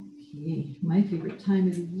Okay, my favorite time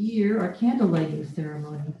of the year, our candle lighting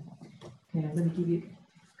ceremony. Okay, I'm going to give you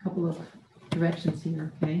a couple of directions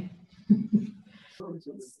here, okay? So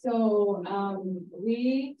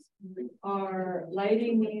we are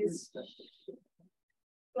lighting these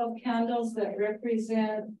 12 candles that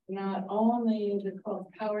represent not only the 12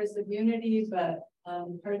 powers of unity, but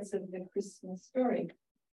parts of the Christmas story.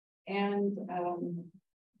 And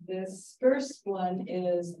this first one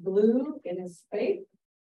is blue, it is faith.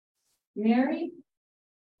 Mary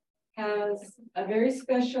has a very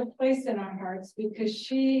special place in our hearts because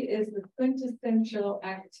she is the quintessential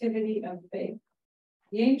activity of faith.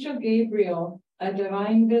 The angel Gabriel, a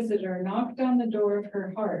divine visitor, knocked on the door of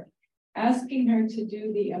her heart, asking her to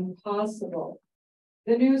do the impossible.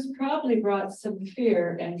 The news probably brought some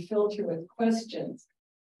fear and filled her with questions.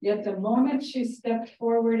 Yet the moment she stepped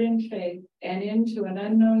forward in faith and into an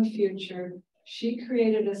unknown future, she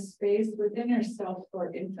created a space within herself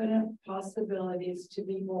for infinite possibilities to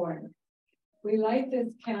be born. We light this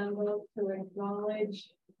candle to acknowledge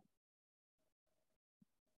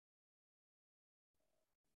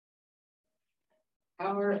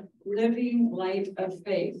our living light of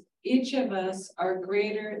faith. Each of us are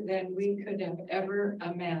greater than we could have ever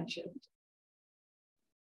imagined.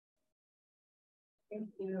 Thank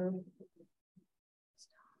you.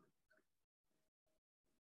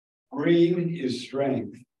 Green is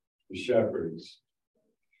strength, the shepherds.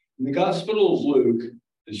 In the Gospel of Luke,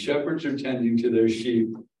 the shepherds are tending to their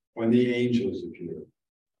sheep when the angels appear.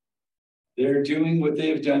 They're doing what they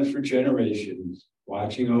have done for generations,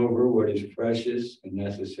 watching over what is precious and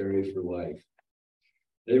necessary for life.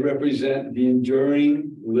 They represent the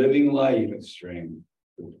enduring, living light of strength,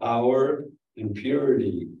 the power and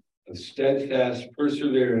purity of steadfast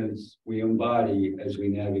perseverance we embody as we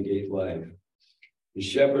navigate life. The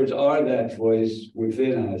shepherds are that voice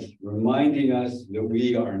within us, reminding us that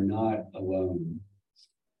we are not alone.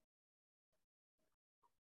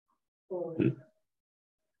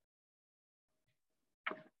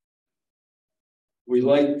 We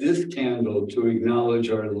light this candle to acknowledge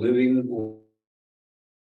our living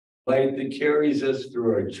light that carries us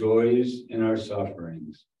through our joys and our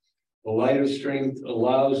sufferings. The light of strength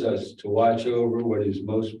allows us to watch over what is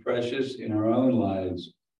most precious in our own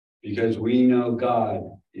lives because we know God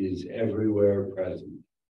is everywhere present.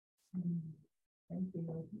 Thank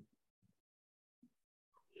you.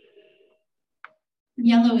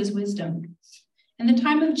 Yellow is wisdom. In the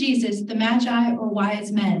time of Jesus, the Magi or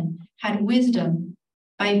wise men had wisdom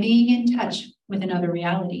by being in touch with another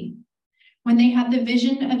reality. When they had the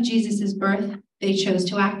vision of Jesus's birth, they chose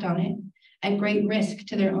to act on it at great risk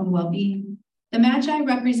to their own well-being. The Magi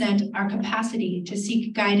represent our capacity to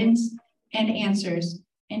seek guidance and answers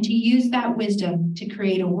and to use that wisdom to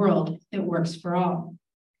create a world that works for all.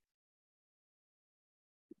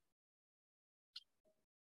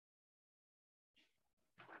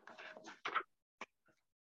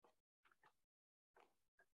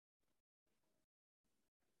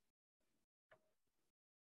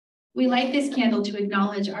 We light this candle to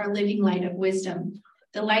acknowledge our living light of wisdom,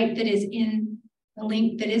 the light that is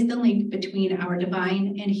the link between our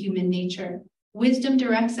divine and human nature. Wisdom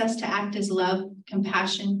directs us to act as love,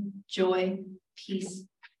 compassion, joy, peace,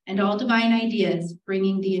 and all divine ideas,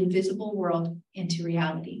 bringing the invisible world into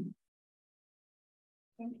reality.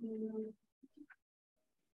 Thank you.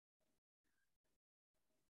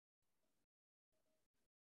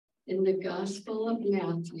 In the Gospel of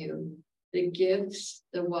Matthew, the gifts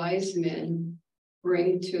the wise men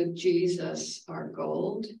bring to Jesus are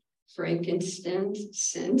gold,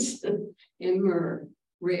 frankincense, and myrrh,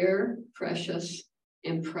 rare, precious,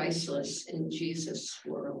 and priceless in Jesus'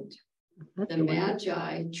 world. The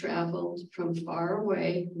Magi traveled from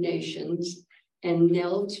faraway nations and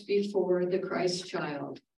knelt before the Christ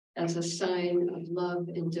child as a sign of love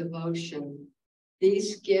and devotion.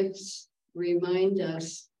 These gifts remind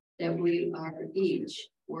us that we are each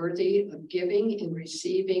worthy of giving and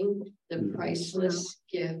receiving the priceless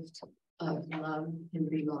gift of love and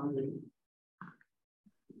belonging.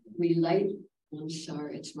 We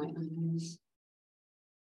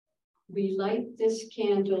light this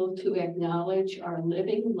candle to acknowledge our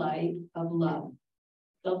living light of love.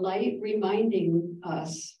 The light reminding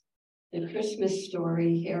us the Christmas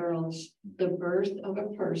story heralds the birth of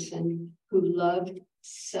a person who loved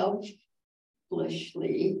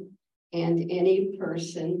selflessly, and any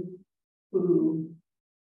person who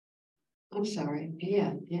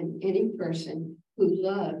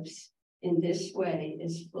loves in this way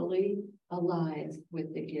is fully alive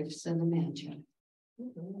with the gifts of the Magi.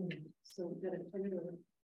 So we're gonna turn it over.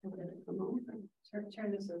 Come on,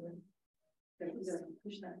 turn this over. We're gonna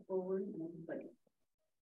push that forward and then like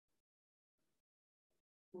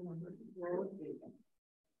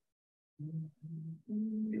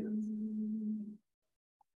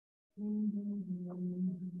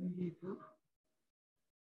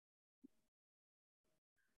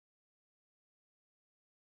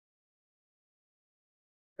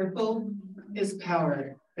Purple is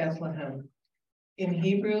power, Bethlehem. In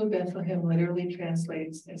Hebrew, Bethlehem literally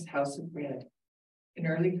translates as house of bread. In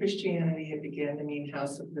early Christianity, it began to mean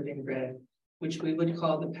house of living bread, which we would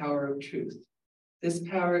call the power of truth. This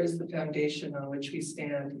power is the foundation on which we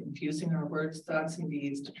stand, infusing our words, thoughts, and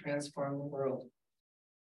deeds to transform the world.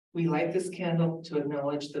 We light this candle to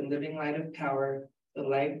acknowledge the living light of power, the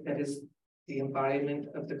light that is the embodiment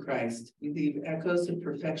of the Christ. We leave echoes of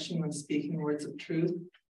perfection when speaking words of truth.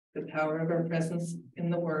 The power of our presence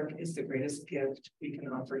in the work is the greatest gift we can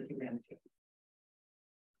offer humanity.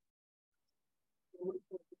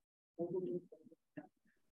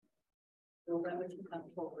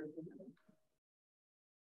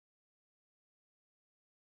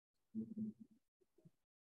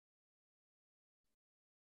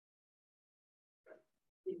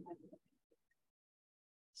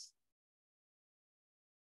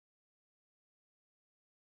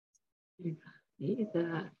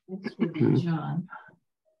 This would be John.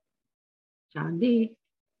 John D.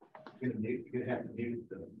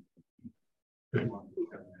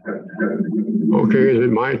 Okay, is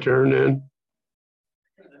it my turn then?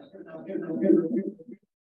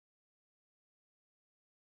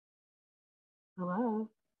 Hello.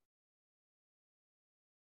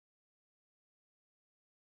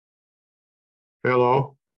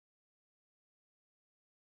 Hello?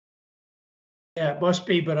 Yeah, it must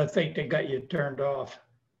be, but I think they got you turned off.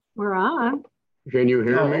 We're on. Can you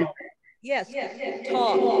hear me? Yes,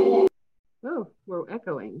 talk. Oh, we're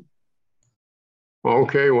echoing.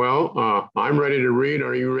 Okay, well, I'm ready to read.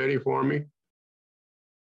 Are you ready for me?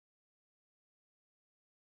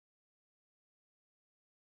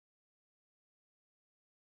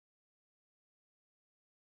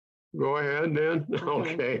 Go ahead then.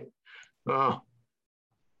 Okay.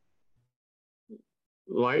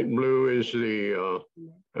 Light blue is the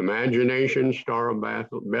imagination star of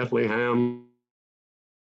Bethlehem.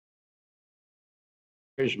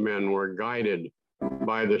 Wise men were guided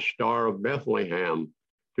by the star of Bethlehem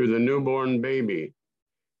to the newborn baby.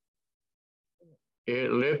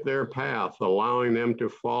 It lit their path, allowing them to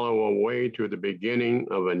follow a way to the beginning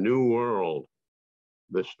of a new world.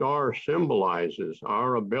 The star symbolizes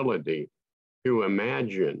our ability to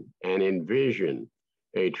imagine and envision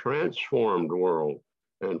a transformed world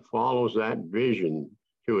and follows that vision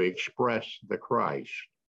to express the Christ.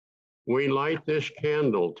 We light this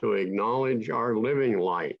candle to acknowledge our living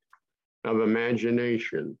light of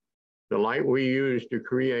imagination, the light we use to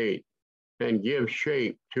create and give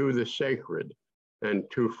shape to the sacred and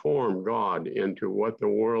to form God into what the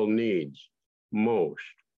world needs most: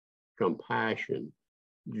 compassion,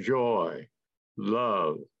 joy,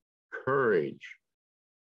 love, courage,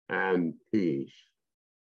 and peace.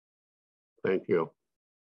 Thank you.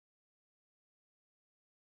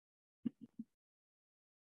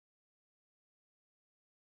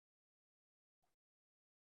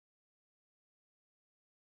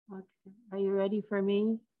 Okay. Are you ready for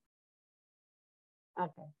me?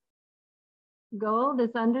 Okay. Gold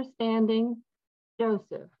is understanding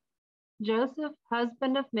Joseph. Joseph,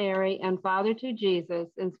 husband of Mary and father to Jesus,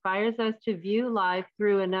 inspires us to view life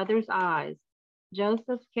through another's eyes.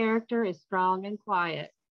 Joseph's character is strong and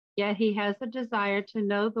quiet, yet he has a desire to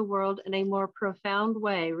know the world in a more profound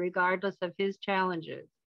way, regardless of his challenges.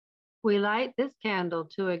 We light this candle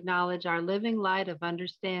to acknowledge our living light of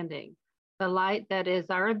understanding, the light that is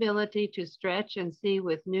our ability to stretch and see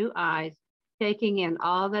with new eyes, taking in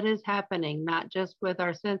all that is happening, not just with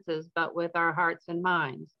our senses, but with our hearts and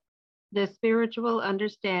minds. This spiritual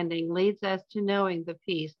understanding leads us to knowing the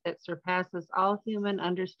peace that surpasses all human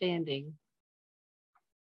understanding.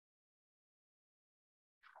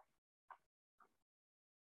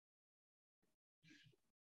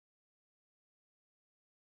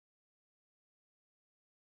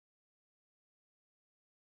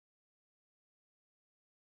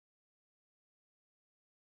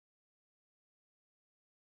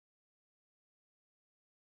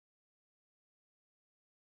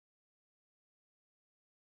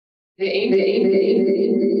 The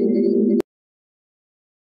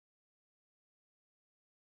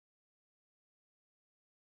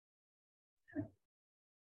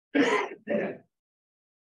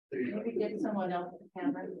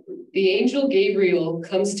angel Gabriel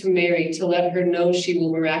comes to Mary to let her know she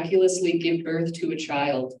will miraculously give birth to a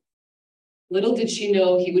child. Little did she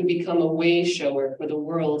know he would become a way shower for the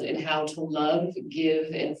world in how to love, give,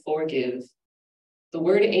 and forgive. The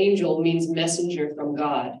word angel means messenger from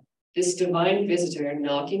God. This divine visitor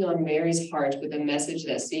knocking on Mary's heart with a message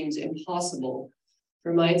that seems impossible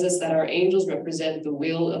reminds us that our angels represent the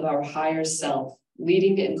will of our higher self,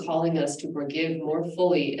 leading and calling us to forgive more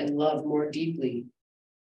fully and love more deeply.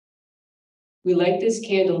 We light this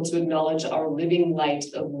candle to acknowledge our living light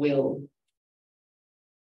of will.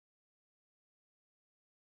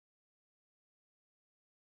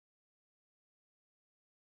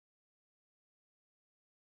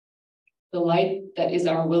 The light that is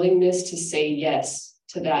our willingness to say yes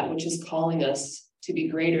to that which is calling us to be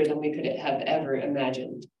greater than we could have ever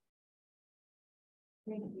imagined.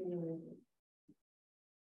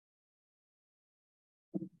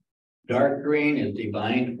 Dark green is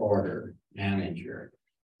divine order, manager.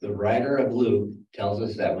 The writer of Luke tells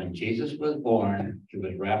us that when Jesus was born, he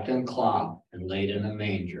was wrapped in cloth and laid in a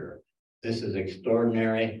manger. This is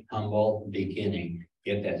extraordinary, humble beginning.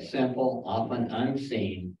 Yet that simple, often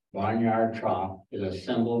unseen barnyard trough is a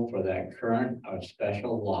symbol for that current of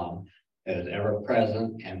special love that is ever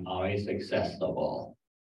present and always accessible.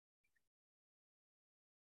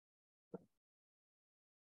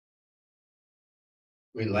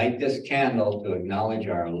 We light this candle to acknowledge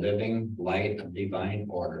our living light of divine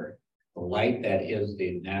order, the light that is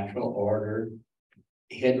the natural order,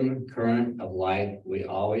 hidden current of life we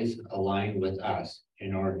always align with us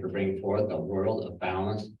in order to bring forth a world of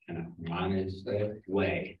balance in a harmonious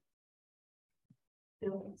way.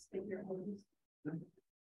 No,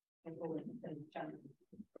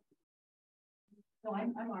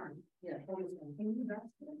 I'm armed. Yeah.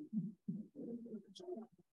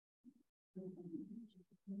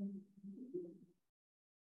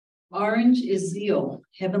 Orange is zeal,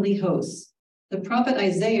 heavenly hosts. The prophet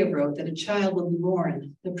Isaiah wrote that a child will be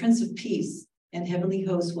born, the Prince of Peace, and heavenly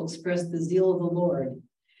hosts will express the zeal of the Lord.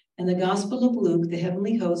 In the Gospel of Luke, the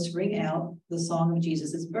heavenly hosts ring out the song of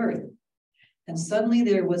Jesus' birth. And suddenly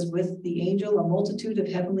there was with the angel a multitude of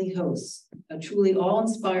heavenly hosts, a truly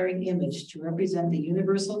awe-inspiring image to represent the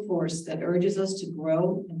universal force that urges us to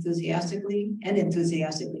grow enthusiastically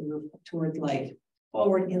move toward life,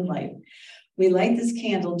 forward in life. We light this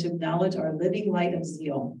candle to acknowledge our living light of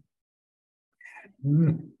zeal.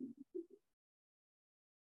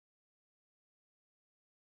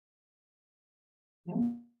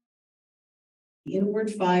 The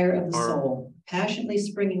inward fire of the soul, passionately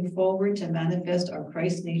springing forward to manifest our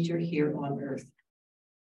Christ nature here on earth.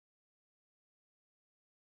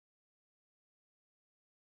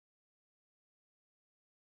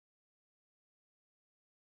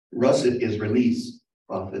 Russet is release,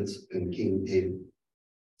 prophets, and King David.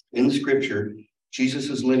 In the scripture,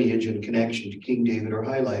 Jesus' lineage and connection to King David are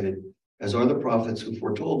highlighted, as are the prophets who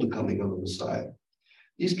foretold the coming of the Messiah.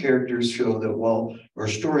 These characters show that while our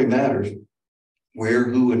story matters, where,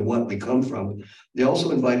 who, and what we come from, they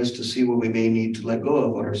also invite us to see what we may need to let go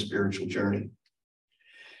of on our spiritual journey.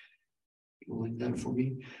 You like that for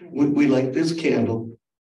me? We light this candle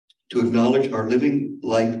to acknowledge our living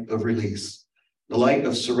light of release, the light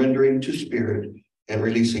of surrendering to spirit and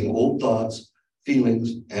releasing old thoughts,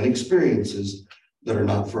 feelings, and experiences that are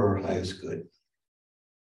not for our highest good.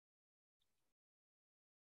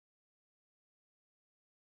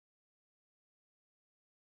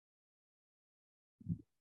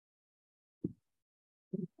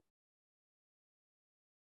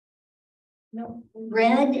 No.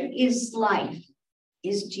 Red is life,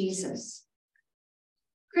 is Jesus.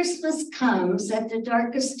 Christmas comes at the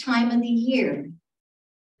darkest time of the year,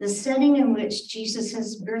 the setting in which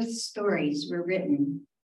Jesus' birth stories were written.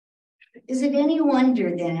 Is it any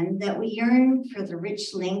wonder then that we yearn for the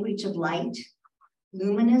rich language of light,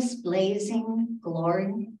 luminous, blazing,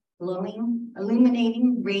 glowing,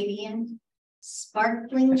 illuminating, radiant,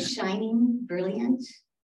 sparkling, shining, brilliant?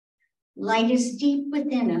 Light is deep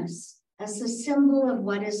within us, as a symbol of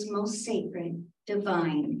what is most sacred,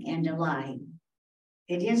 divine, and alive.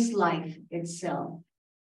 It is life itself.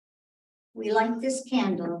 We light this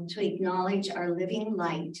candle to acknowledge our living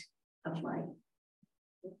light of life.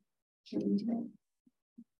 Can we do it?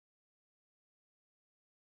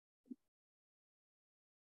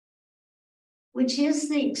 Which is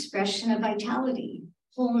the expression of vitality,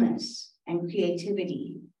 wholeness, and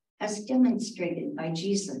creativity, as demonstrated by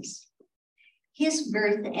Jesus. His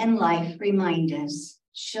birth and life remind us,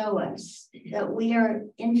 show us that we are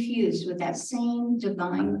infused with that same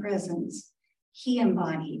divine presence he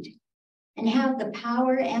embodied and have the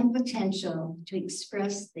power and potential to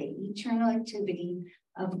express the eternal activity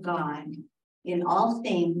of God in all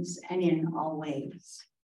things and in all ways.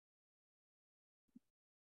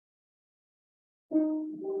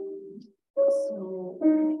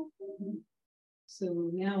 So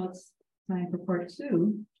now it's time for part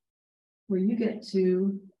two, where you get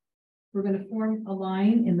to, we're going to form a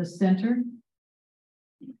line in the center.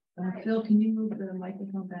 Phil, can you move the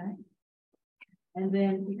microphone back? And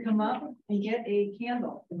then you come up and get a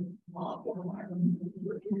candle.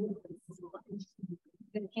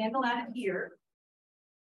 Get a candle out of here.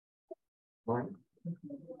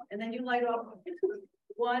 And then you light up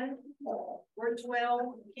 1 or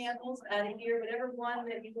 12 candles out of here, whatever one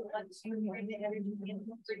that you want to bring the energy in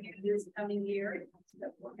for you this coming year.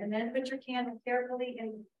 And then put your candle carefully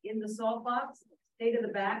in the salt box. Stay to the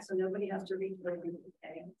back so nobody has to reach for you.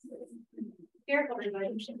 Okay. Carefully, but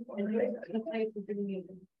the place is doing it.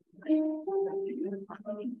 You're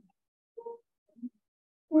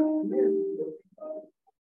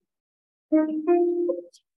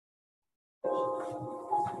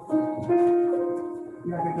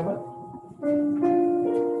not gonna come up?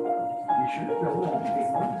 You should go up.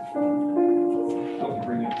 Don't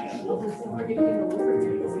bring it in.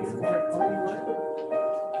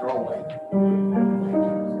 Throw away.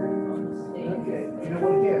 Okay, you know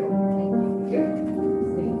what again? Okay.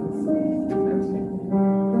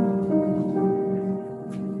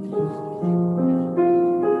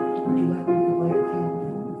 Would you like me to light a candle?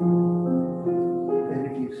 And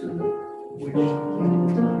if you said which candle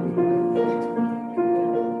is not good,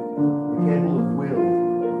 the candle of will.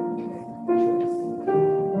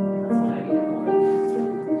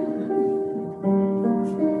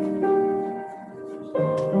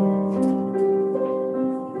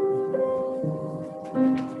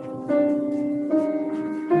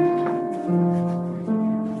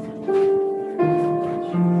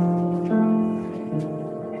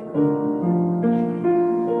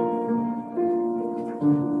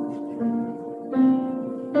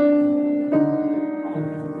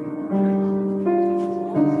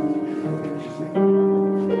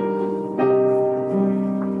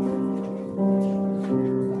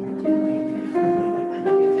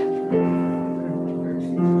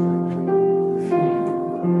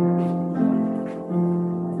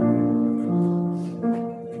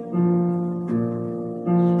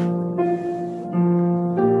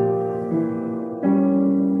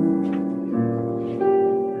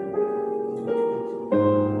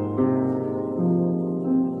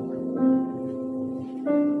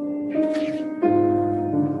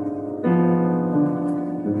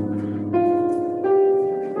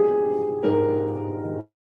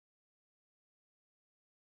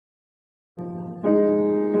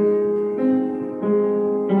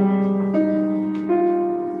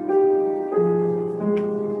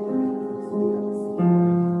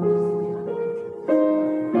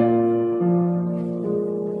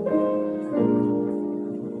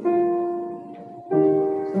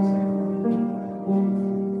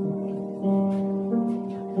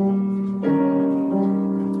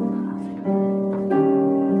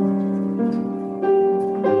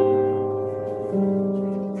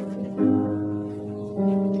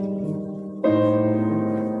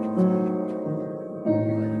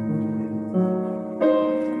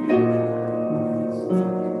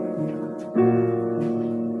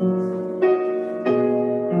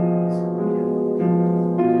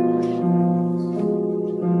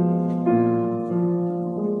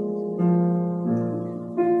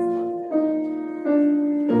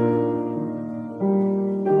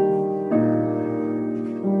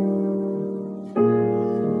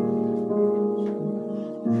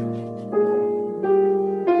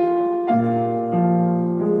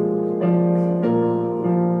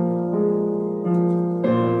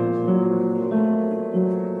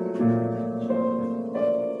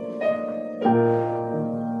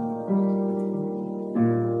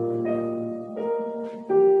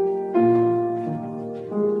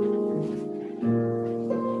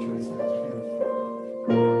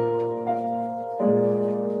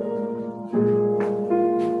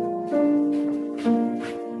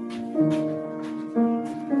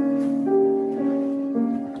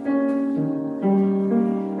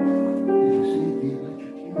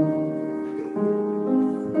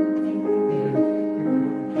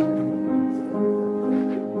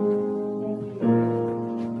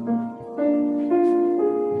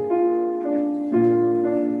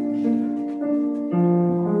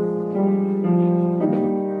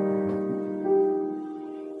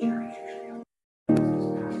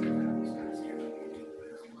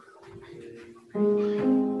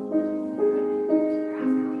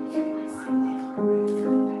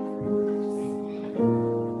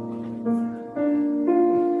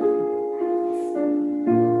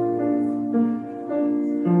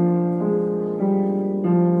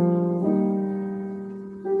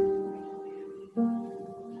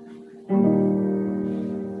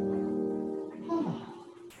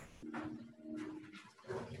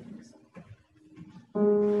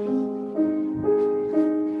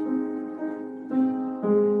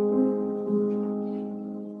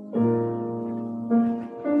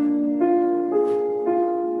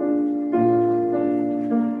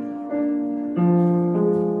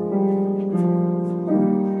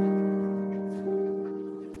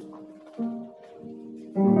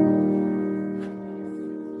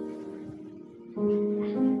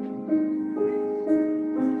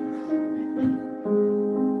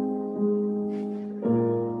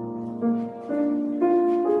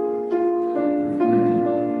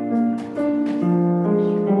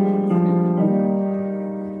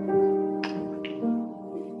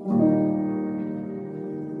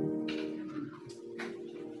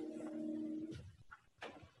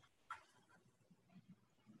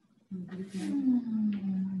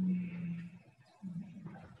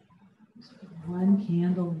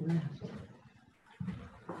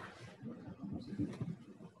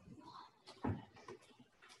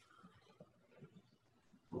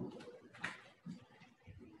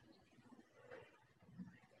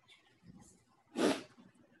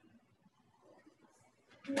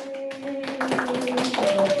 Very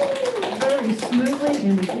smoothly,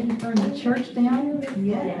 and we didn't burn the church down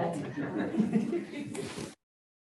yet.